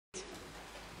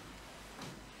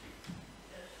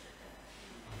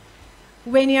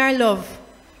When you are loved,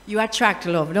 you attract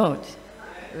love, don't?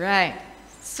 Right.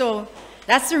 So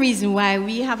that's the reason why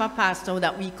we have a pastor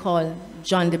that we call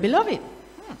John the Beloved.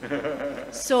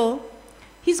 So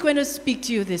he's going to speak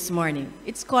to you this morning.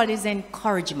 It's called his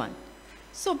encouragement.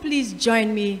 So please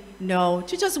join me now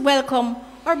to just welcome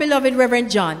our beloved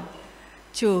Reverend John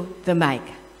to the mic.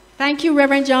 Thank you,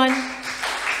 Reverend John.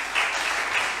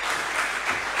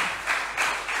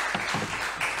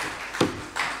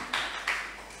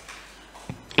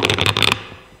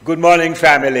 Good morning,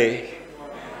 family.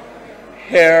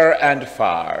 Here and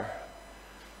far,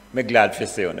 me glad for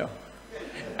see you.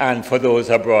 And for those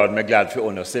abroad, me glad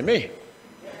for you see me.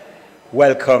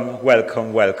 Welcome,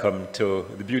 welcome, welcome to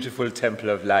the beautiful Temple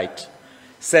of Light,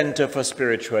 Center for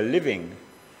Spiritual Living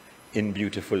in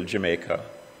beautiful Jamaica.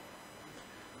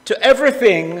 To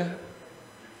everything,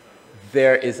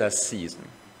 there is a season.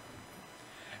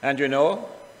 And you know,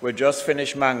 we just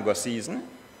finished mango season.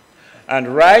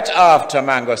 And right after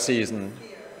mango season,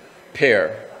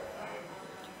 pear.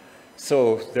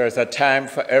 So there's a time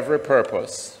for every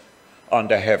purpose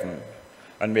under heaven.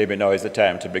 And maybe now is the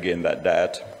time to begin that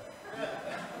diet.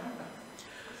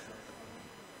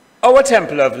 Our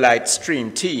Temple of Light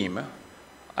stream team,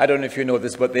 I don't know if you know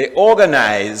this, but they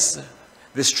organize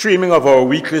the streaming of our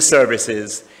weekly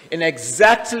services in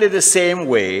exactly the same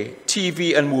way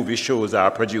TV and movie shows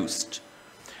are produced.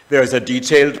 There's a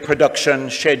detailed production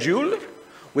schedule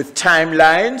with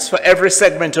timelines for every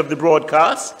segment of the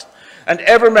broadcast, and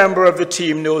every member of the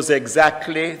team knows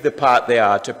exactly the part they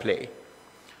are to play.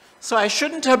 So I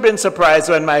shouldn't have been surprised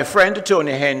when my friend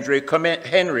Tony Henry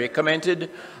commented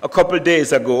a couple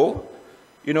days ago,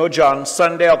 you know, John,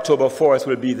 Sunday, October 4th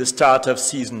will be the start of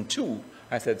season 2.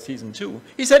 I said, season 2?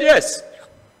 He said, yes.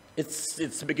 It's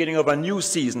the beginning of a new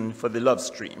season for the Love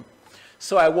Stream.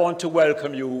 So I want to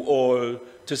welcome you all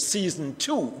to season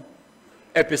 2,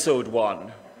 episode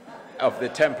 1 of the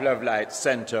Temple of Light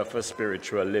Center for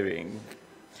Spiritual Living.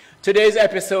 Today's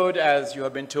episode, as you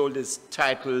have been told, is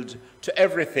titled, To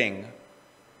Everything,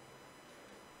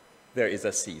 There is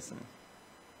a Season.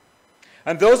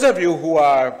 And those of you who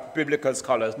are biblical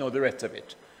scholars know the rest of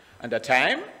it. And a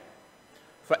time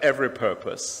for every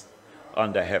purpose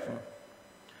under heaven.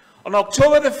 On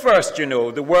October the 1st, you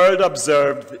know, the world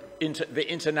observed the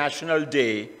International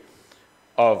Day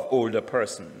of Older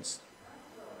Persons.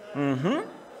 And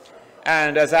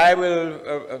as I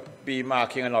will be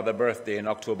marking another birthday in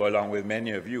October along with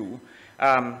many of you,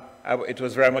 it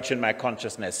was very much in my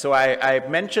consciousness. So I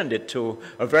mentioned it to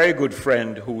a very good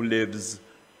friend who lives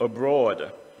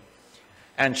abroad.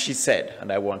 And she said,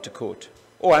 and I want to quote,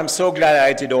 "Oh, I'm so glad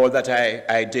I did all that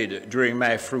I did during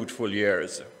my fruitful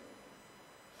years."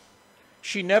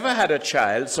 She never had a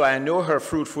child, so I know her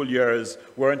fruitful years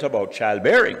weren't about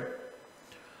childbearing.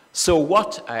 So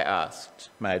what, I asked,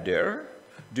 my dear,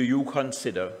 do you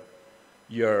consider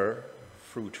your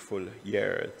fruitful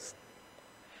years?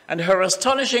 And her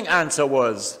astonishing answer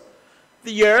was,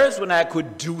 the years when I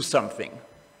could do something.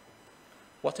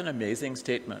 What an amazing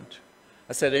statement.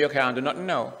 I said, you can't do nothing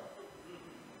now.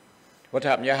 What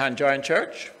happened? Your hand joined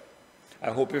church? I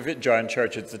hope if it joined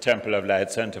church, it's the Temple of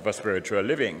Light Center for Spiritual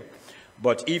Living.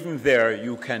 But even there,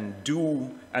 you can do,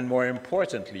 and more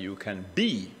importantly, you can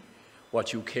be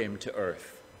what you came to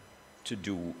earth to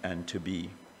do and to be.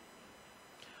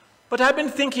 But I've been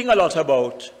thinking a lot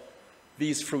about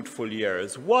these fruitful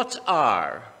years. What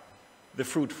are the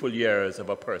fruitful years of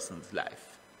a person's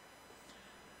life?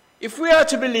 If we are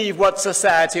to believe what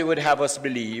society would have us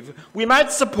believe, we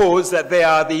might suppose that they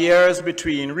are the years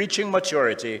between reaching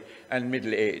maturity and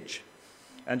middle age.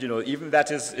 And you know, even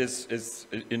that is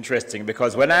interesting,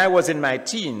 because when I was in my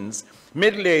teens,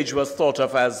 middle age was thought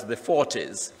of as the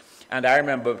 40s. And I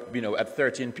remember, you know, at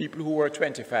 13, people who were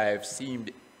 25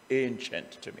 seemed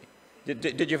ancient to me.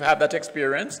 Did you have that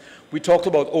experience? We talked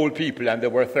about old people and they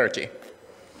were 30.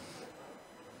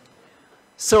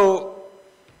 So,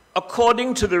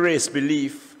 according to the race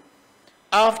belief,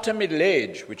 after middle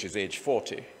age, which is age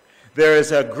 40, there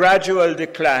is a gradual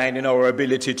decline in our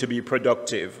ability to be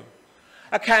productive.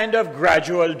 A kind of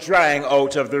gradual drying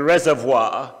out of the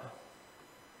reservoir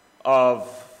of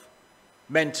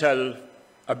mental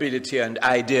ability and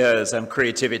ideas and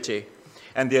creativity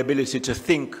and the ability to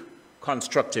think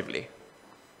constructively.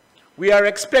 We are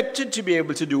expected to be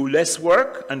able to do less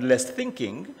work and less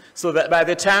thinking, so that by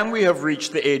the time we have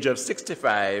reached the age of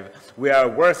 65, we are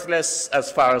worthless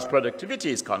as far as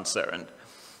productivity is concerned.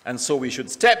 And so we should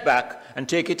step back and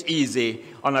take it easy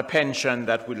on a pension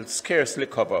that will scarcely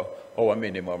cover our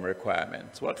minimum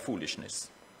requirements. What foolishness.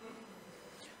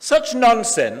 Such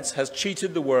nonsense has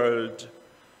cheated the world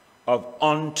of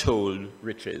untold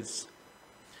riches.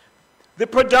 The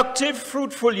productive,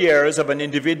 fruitful years of an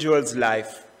individual's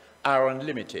life are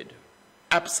unlimited,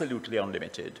 absolutely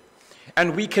unlimited.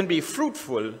 And we can be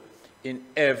fruitful in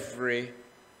every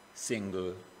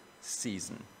single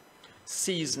season,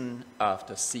 season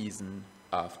after season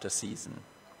after season.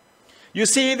 You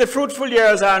see, the fruitful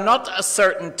years are not a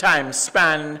certain time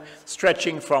span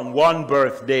stretching from one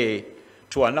birthday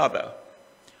to another.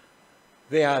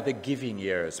 They are the giving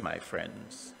years, my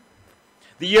friends.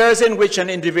 The years in which an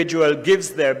individual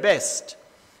gives their best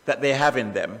that they have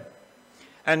in them,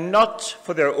 and not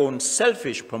for their own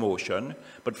selfish promotion,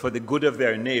 but for the good of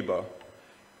their neighbor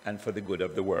and for the good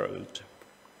of the world.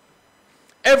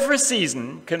 Every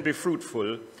season can be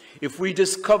fruitful if we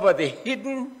discover the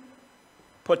hidden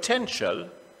potential,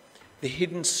 the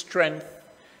hidden strength,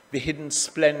 the hidden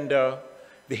splendor,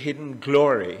 the hidden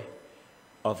glory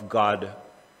of God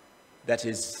that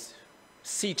is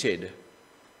seated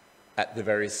at the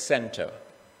very center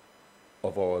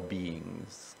of our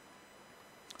beings.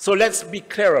 So let's be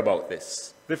clear about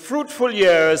this. The fruitful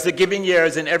years, the giving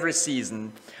years in every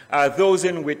season, are those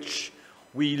in which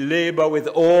we labor with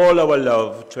all our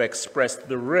love to express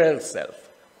the real self,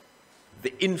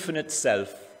 the infinite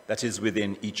self that is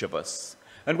within each of us.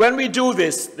 And when we do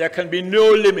this, there can be no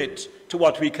limit to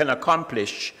what we can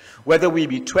accomplish, whether we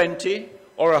be 20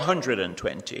 or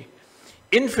 120.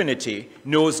 Infinity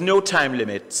knows no time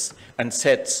limits and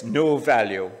sets no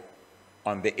value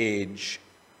on the age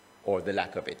or the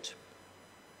lack of it.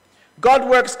 God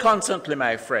works constantly,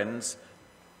 my friends,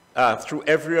 through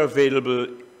every available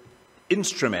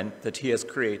instrument that he has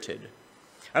created.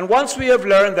 And once we have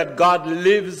learned that God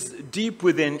lives deep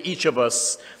within each of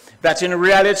us, that in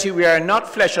reality we are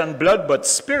not flesh and blood, but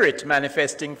spirit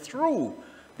manifesting through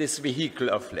this vehicle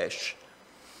of flesh,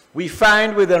 we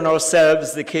find within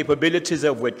ourselves the capabilities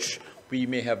of which we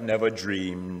may have never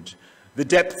dreamed, the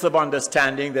depths of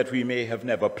understanding that we may have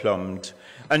never plumbed,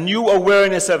 a new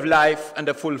awareness of life and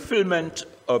a fulfillment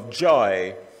of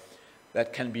joy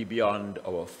that can be beyond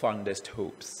our fondest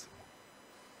hopes.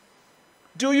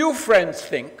 Do you, friends,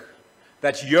 think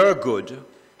that your good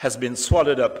has been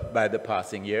swallowed up by the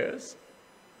passing years?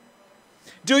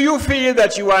 Do you feel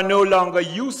that you are no longer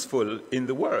useful in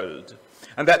the world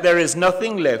and that there is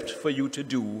nothing left for you to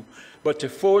do but to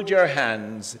fold your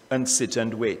hands and sit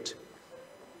and wait?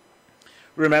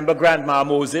 Remember Grandma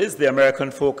Moses, the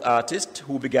American folk artist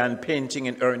who began painting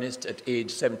in earnest at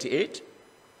age 78?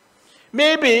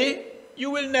 Maybe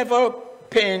you will never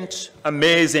paint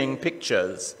amazing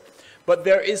pictures, but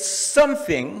there is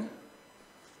something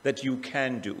that you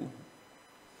can do.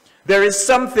 There is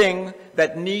something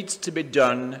that needs to be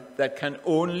done that can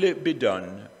only be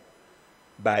done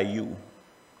by you.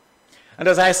 And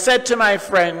as I said to my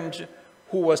friend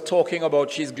who was talking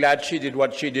about she's glad she did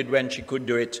what she did when she could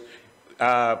do it,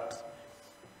 the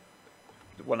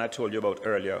one I told you about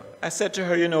earlier, I said to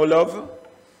her, you know, love,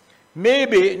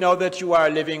 maybe now that you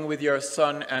are living with your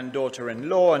son and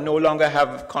daughter-in-law and no longer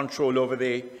have control over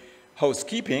the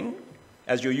housekeeping,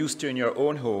 as you're used to in your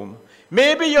own home,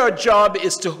 maybe your job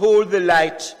is to hold the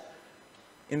light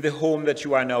in the home that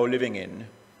you are now living in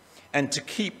and to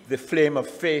keep the flame of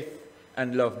faith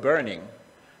and love burning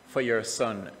for your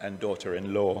son and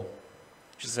daughter-in-law.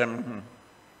 She said, mm-hmm.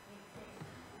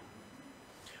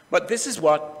 But this is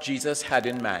what Jesus had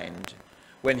in mind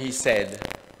when he said,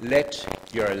 let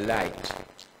your light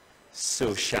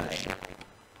so shine.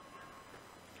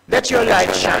 Let your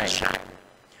light shine.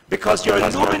 Because your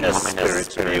luminous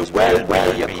spirit may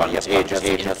well be a contagious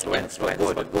influence for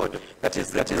good. That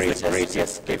is the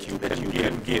greatest gift that you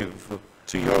can give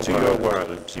to your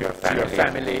world, to your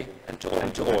family, and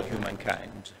to all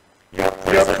humankind. Your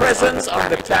presence on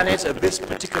the planet at this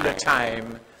particular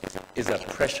time is a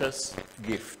precious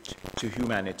gift to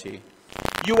humanity.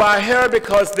 You are here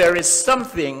because there is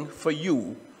something for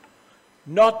you,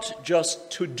 not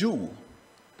just to do,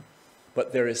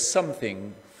 but there is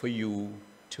something for you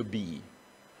to be.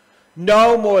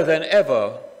 Now more than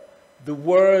ever, the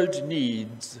world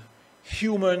needs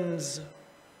humans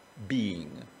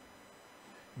being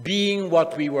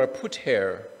what we were put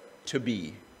here to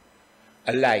be,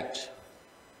 a light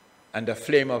and a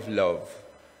flame of love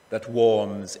that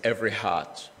warms every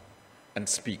heart and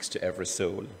speaks to every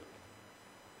soul.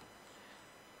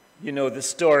 You know the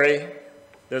story,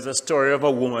 there's a story of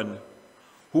a woman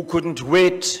who couldn't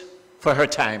wait for her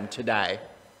time to die.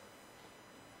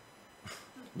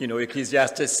 You know,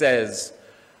 Ecclesiastes says,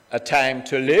 a time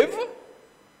to live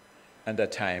and a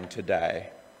time to die.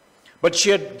 But she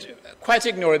had quite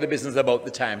ignored the business about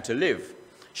the time to live.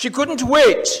 She couldn't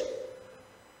wait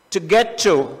to get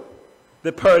to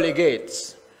the pearly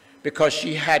gates because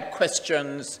she had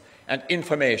questions and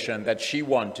information that she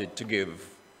wanted to give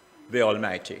the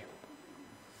Almighty.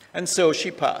 And so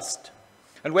she passed.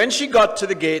 And when she got to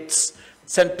the gates,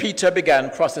 St. Peter began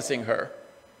processing her.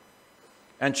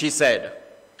 And she said,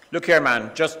 look here,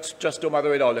 man, just don't bother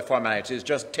with all the formalities.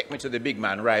 Just take me to the big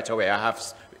man right away. I have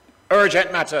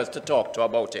urgent matters to talk to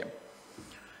about him.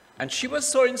 And she was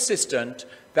so insistent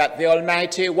that the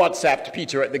Almighty WhatsApped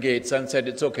Peter at the gates and said,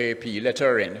 it's okay, P, let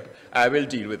her in. I will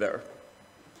deal with her.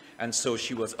 And so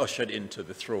she was ushered into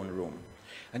the throne room.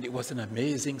 And it was an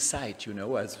amazing sight, you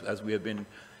know, as we have been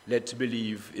led to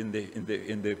believe in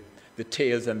the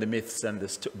tales and the myths and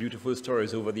the beautiful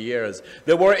stories over the years.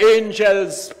 There were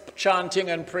angels chanting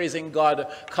and praising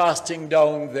God, casting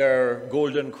down their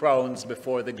golden crowns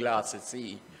before the glassy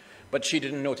sea. But she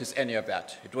didn't notice any of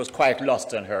that. It was quite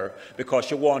lost on her because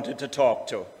she wanted to talk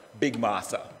to Big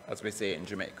Massa, as we say in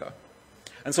Jamaica.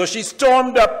 And so she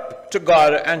stormed up to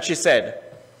God and she said,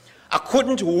 I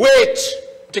couldn't wait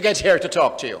to get here to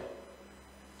talk to you.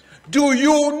 Do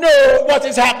you know what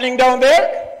is happening down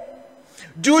there?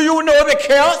 Do you know the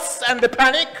chaos and the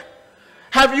panic?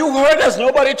 Have you heard, as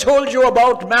nobody told you,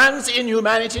 about man's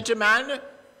inhumanity to man?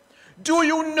 Do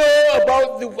you know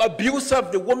about the abuse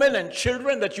of the women and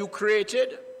children that you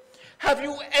created? Have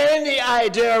you any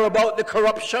idea about the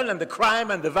corruption and the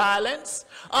crime and the violence?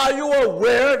 Are you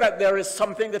aware that there is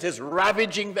something that is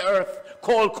ravaging the earth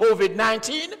called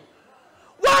COVID-19?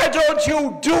 Why don't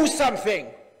you do something?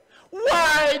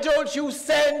 Why don't you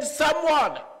send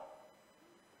someone?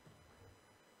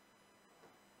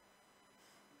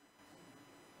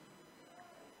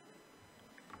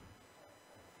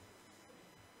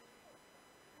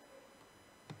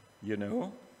 You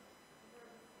know,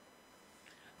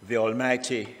 the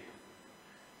Almighty,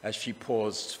 as she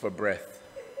paused for breath,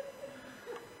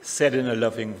 said in a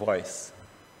loving voice,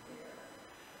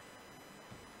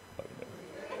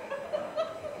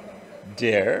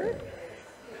 dear,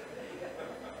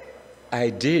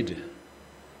 I did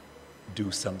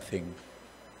do something.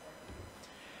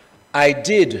 I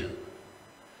did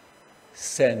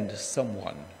send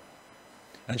someone.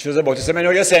 And she was about to say, I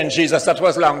know you sent Jesus, that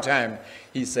was a long time.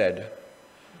 He said,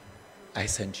 I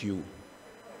sent you.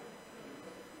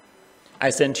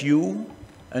 I sent you,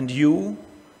 and you,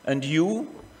 and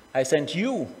you. I sent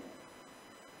you.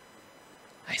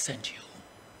 I sent you.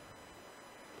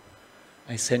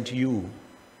 I sent you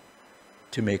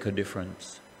to make a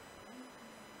difference.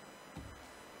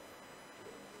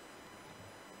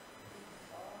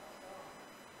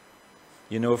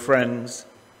 You know, friends,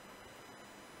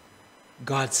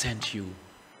 God sent you.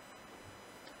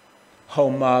 How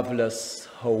marvelous,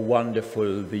 how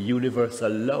wonderful the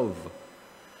universal love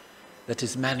that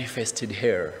is manifested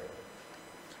here.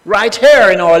 Right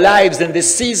here in our lives in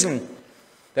this season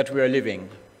that we are living.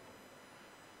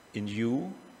 In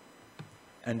you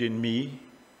and in me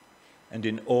and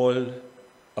in all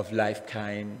of life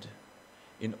kind,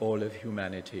 in all of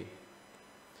humanity.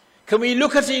 Can we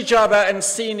look at each other and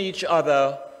see in each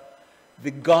other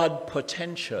the God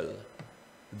potential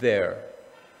there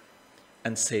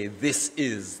and say, this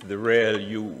is the real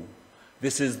you,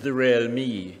 this is the real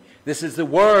me, this is the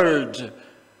world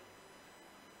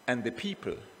and the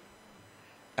people,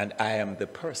 and I am the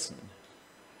person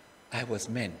I was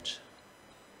meant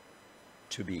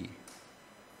to be.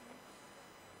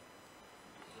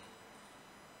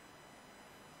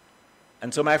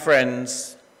 And so, my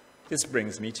friends, this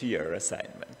brings me to your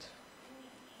assignment.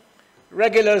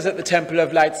 Regulars at the Temple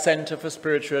of Light Center for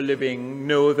Spiritual Living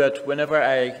know that whenever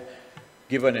I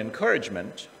give an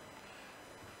encouragement,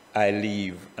 I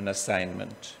leave an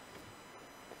assignment.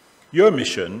 Your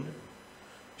mission,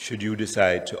 should you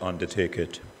decide to undertake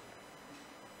it,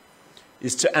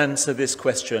 is to answer this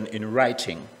question in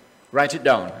writing. Write it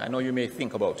down. I know you may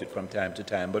think about it from time to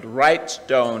time, but write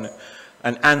down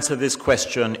and answer this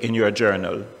question in your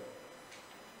journal.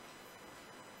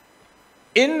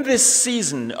 In this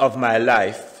season of my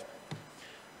life,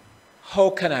 how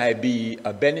can I be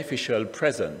a beneficial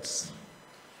presence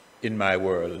in my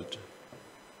world?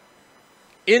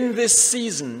 In this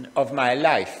season of my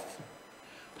life,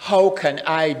 how can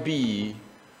I be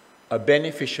a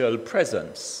beneficial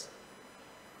presence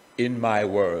in my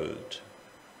world?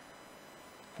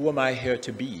 Who am I here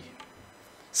to be?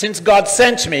 Since God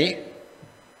sent me,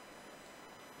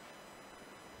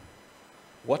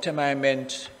 what am I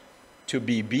meant to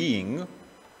be being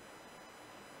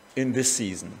in this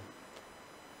season?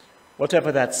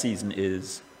 Whatever that season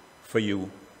is for you.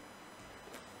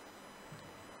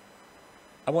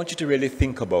 I want you to really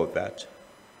think about that.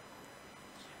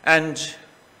 And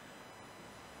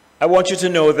I want you to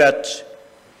know that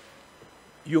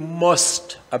you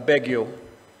must, I beg you,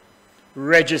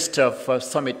 register for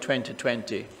Summit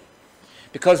 2020,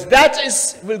 because that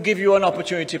will give you an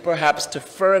opportunity perhaps to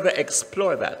further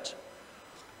explore that.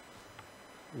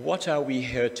 What are we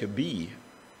here to be,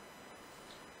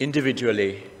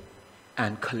 individually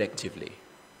and collectively?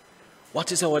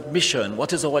 What is our mission?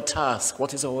 What is our task?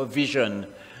 What is our vision?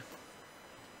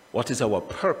 What is our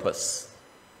purpose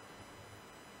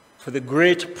for the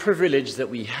great privilege that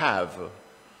we have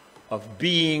of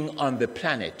being on the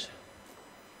planet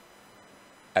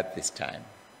at this time?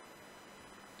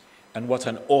 And what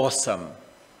an awesome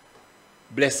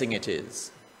blessing it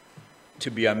is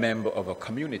to be a member of a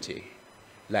community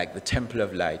like the Temple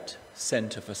of Light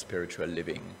Center for Spiritual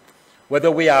Living.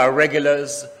 Whether we are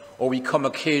regulars or we come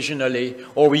occasionally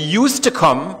or we used to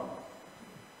come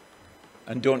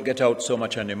and don't get out so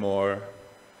much anymore,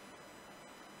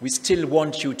 we still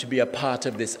want you to be a part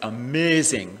of this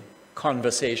amazing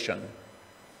conversation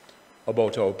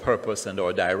about our purpose and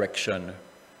our direction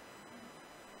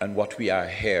and what we are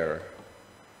here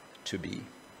to be.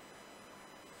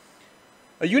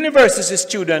 A university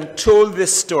student told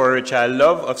this story, which I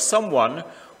love, of someone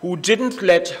who didn't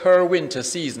let her winter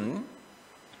season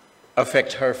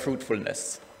affect her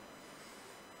fruitfulness.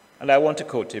 And I want to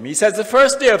quote him. He says, "The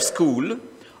first day of school,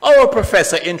 our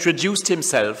professor introduced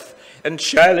himself and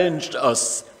challenged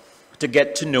us to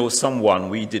get to know someone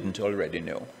we didn't already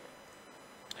know.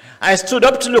 I stood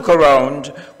up to look around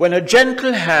when a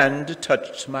gentle hand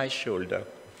touched my shoulder.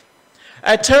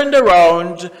 I turned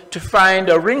around to find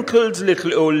a wrinkled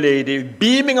little old lady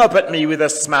beaming up at me with a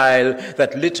smile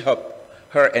that lit up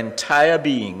her entire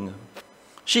being.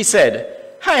 She said,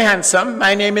 'Hi, handsome,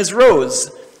 my name is Rose.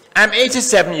 I'm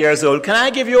 87 years old. Can I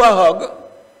give you a hug?'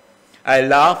 I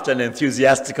laughed and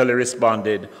enthusiastically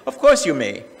responded, 'Of course you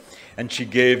may.' And she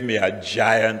gave me a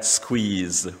giant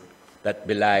squeeze that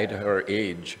belied her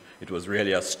age. It was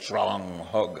really a strong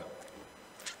hug.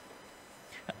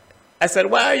 I said,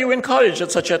 'Why are you in college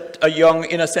at such a young,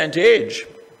 innocent age?'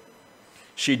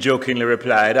 She jokingly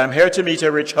replied, 'I'm here to meet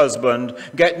a rich husband,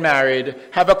 get married,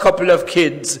 have a couple of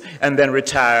kids, and then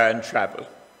retire and travel.'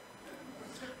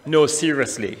 No,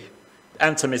 seriously.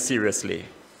 Answer me seriously.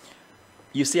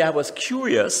 You see, I was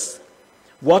curious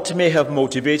what may have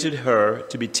motivated her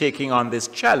to be taking on this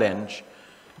challenge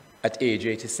at age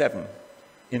 87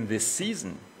 in this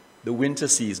season, the winter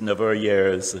season of her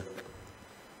years.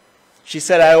 She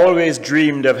said, 'I always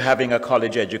dreamed of having a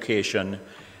college education,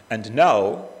 and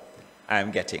now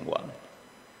I'm getting one.'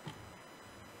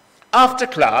 After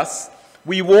class,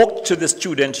 we walked to the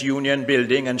Student Union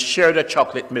building and shared a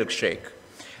chocolate milkshake,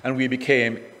 and we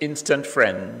became instant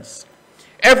friends.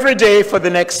 Every day for the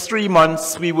next 3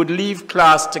 months, we would leave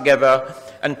class together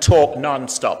and talk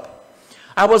nonstop.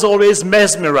 I was always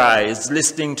mesmerized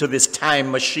listening to this time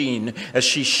machine as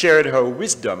she shared her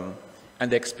wisdom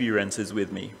and experiences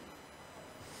with me.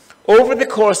 Over the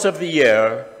course of the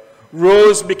year,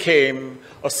 Rose became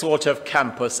a sort of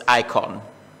campus icon,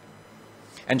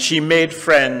 and she made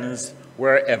friends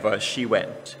wherever she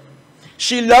went.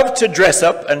 She loved to dress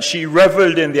up, and she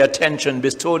reveled in the attention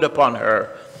bestowed upon her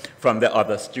from the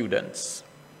other students.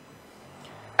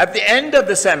 At the end of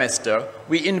the semester,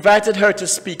 we invited her to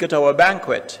speak at our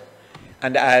banquet,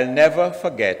 and I'll never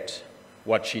forget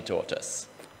what she taught us.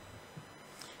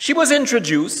 She was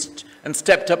introduced and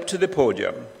stepped up to the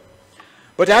podium.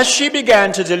 But as she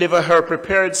began to deliver her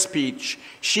prepared speech,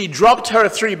 she dropped her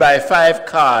 3x5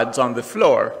 cards on the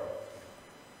floor.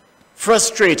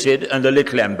 Frustrated and a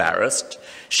little embarrassed,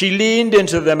 she leaned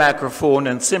into the microphone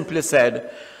and simply said,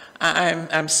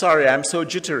 I'm sorry, I'm so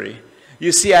jittery.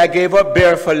 You see, I gave up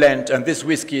beer for Lent, and this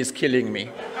whiskey is killing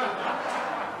me."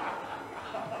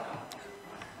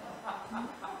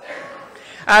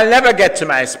 I'll never get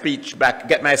my speech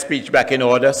back in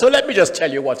order, so let me just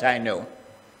tell you what I know.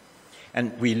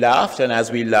 And we laughed, and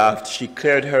as we laughed, she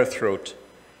cleared her throat,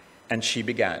 and she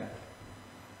began.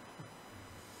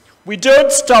 "We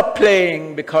don't stop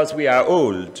playing because we are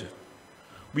old.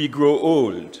 We grow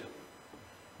old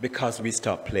because we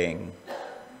stop playing.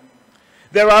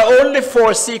 There are only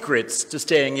 4 secrets to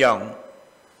staying young: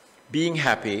 being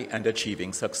happy and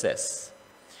achieving success.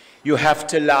 You have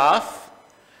to laugh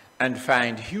and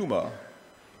find humor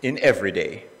in every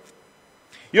day.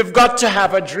 You've got to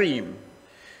have a dream.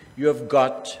 You have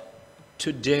got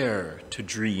to dare to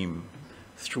dream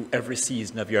through every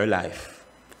season of your life.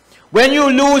 When you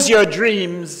lose your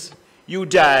dreams, you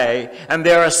die, and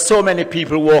there are so many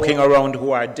people walking around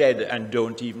who are dead and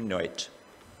don't even know it.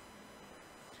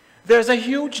 There's a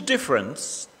huge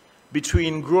difference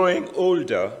between growing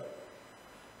older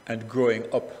and growing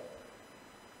up.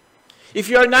 If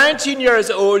you're 19 years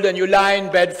old and you lie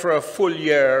in bed for a full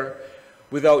year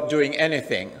without doing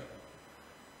anything,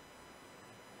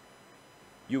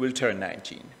 you will turn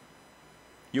 19.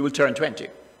 You will turn 20.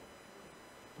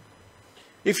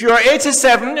 If you are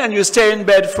 87 and you stay in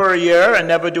bed for a year and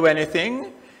never do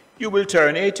anything, you will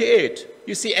turn 88.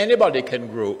 You see, anybody can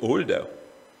grow older.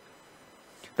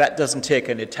 That doesn't take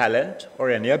any talent or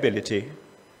any ability.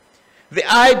 The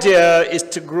idea is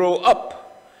to grow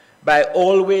up by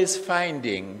always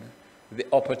finding the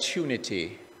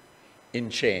opportunity in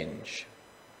change.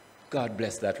 God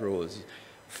bless that rose.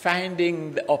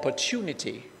 Finding the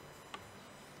opportunity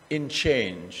in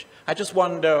change. I just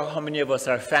wonder how many of us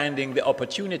are finding the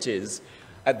opportunities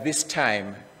at this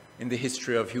time in the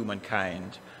history of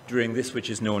humankind during this which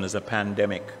is known as a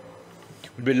pandemic.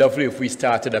 It would be lovely if we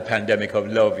started a pandemic of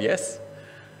love, yes?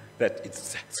 That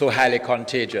it's so highly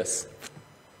contagious.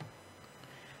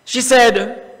 She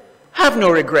said, have no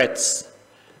regrets.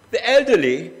 The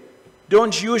elderly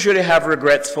don't usually have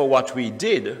regrets for what we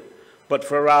did, but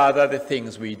for rather the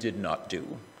things we did not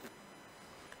do.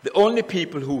 The only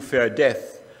people who fear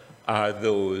death are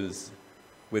those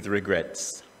with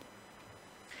regrets.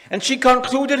 And she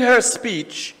concluded her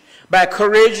speech by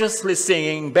courageously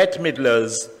singing Bette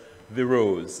Midler's The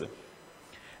Rose.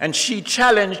 And she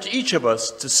challenged each of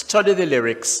us to study the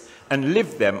lyrics and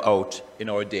live them out in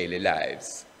our daily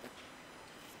lives.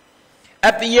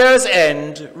 At the year's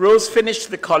end, Rose finished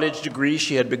the college degree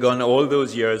she had begun all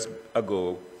those years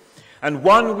ago. And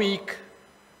 1 week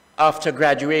after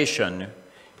graduation,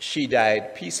 she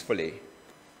died peacefully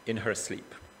in her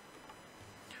sleep.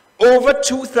 Over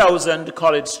 2,000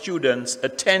 college students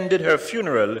attended her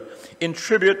funeral in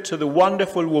tribute to the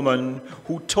wonderful woman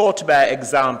who taught by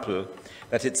example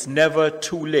that it's never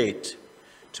too late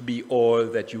to be all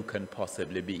that you can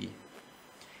possibly be.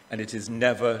 And it is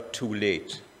never too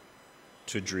late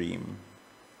to dream.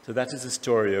 So that is the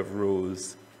story of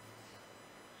Rose.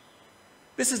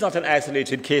 This is not an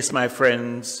isolated case, my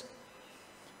friends.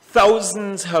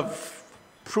 Thousands have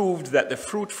proved that the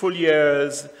fruitful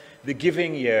years, the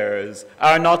giving years,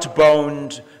 are not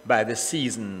bound by the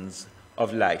seasons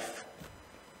of life.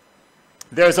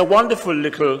 There's a wonderful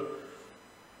little,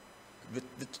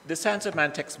 the Science of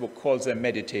Man textbook calls them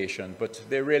meditation, but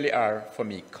they really are, for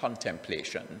me,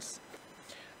 contemplations.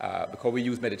 Because we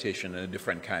use meditation in a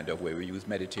different kind of way. We use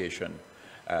meditation,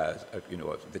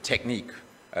 the technique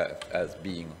as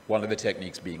being, one of the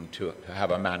techniques being to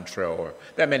have a mantra, or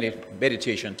there are many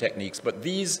meditation techniques, but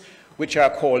these which are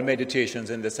called meditations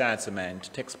in the Science of Man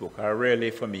textbook are really,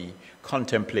 for me,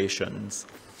 contemplations.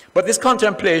 But this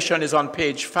contemplation is on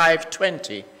page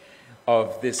 520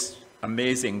 of this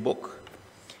amazing book.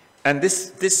 And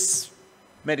this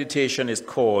meditation is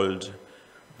called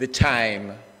The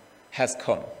Time Has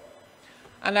Come.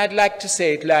 And I'd like to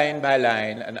say it line by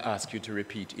line and ask you to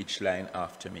repeat each line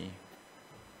after me.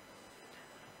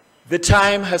 The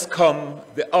time has come,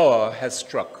 the hour has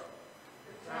struck.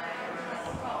 The time has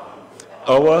come.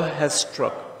 Hour has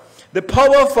struck. The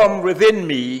power from within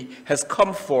me has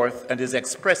come forth and is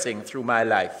expressing through my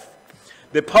life.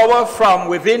 The power from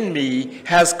within me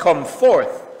has come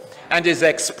forth and is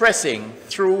expressing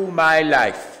through my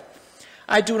life.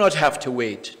 I do not have to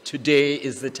wait. Today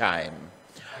is the time.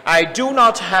 I do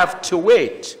not have to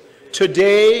wait.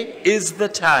 Today is the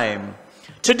time.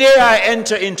 Today I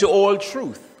enter into all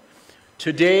truth.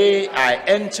 Today I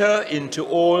enter into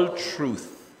all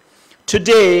truth.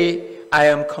 Today I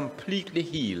am completely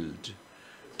healed.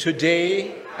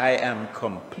 Today I am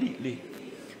completely.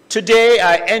 Today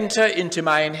I enter into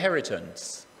my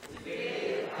inheritance.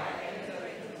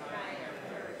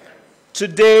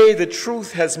 Today the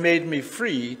truth has made me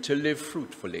free to live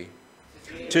fruitfully.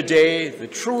 Today the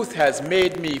truth has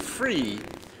made me free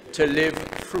to live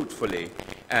fruitfully.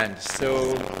 And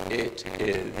so it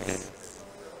is.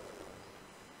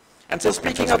 And so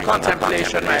speaking of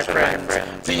contemplation, my friends,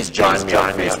 please join me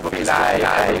on Facebook Live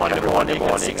every Monday morning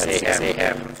at 6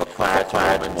 a.m. for quiet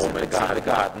moments in the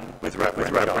garden with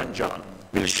Rev John.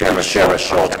 We'll share a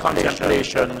short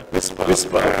contemplation, whisper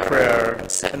a prayer,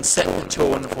 and set the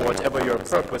tone for whatever your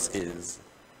purpose is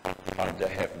under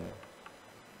heaven.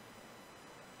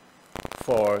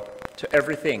 For to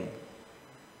everything,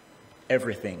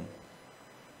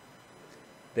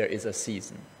 there is a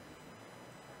season.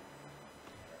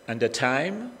 And a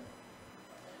time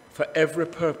for every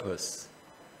purpose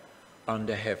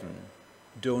under heaven.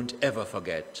 Don't ever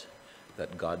forget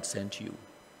that God sent you.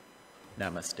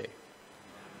 Namaste.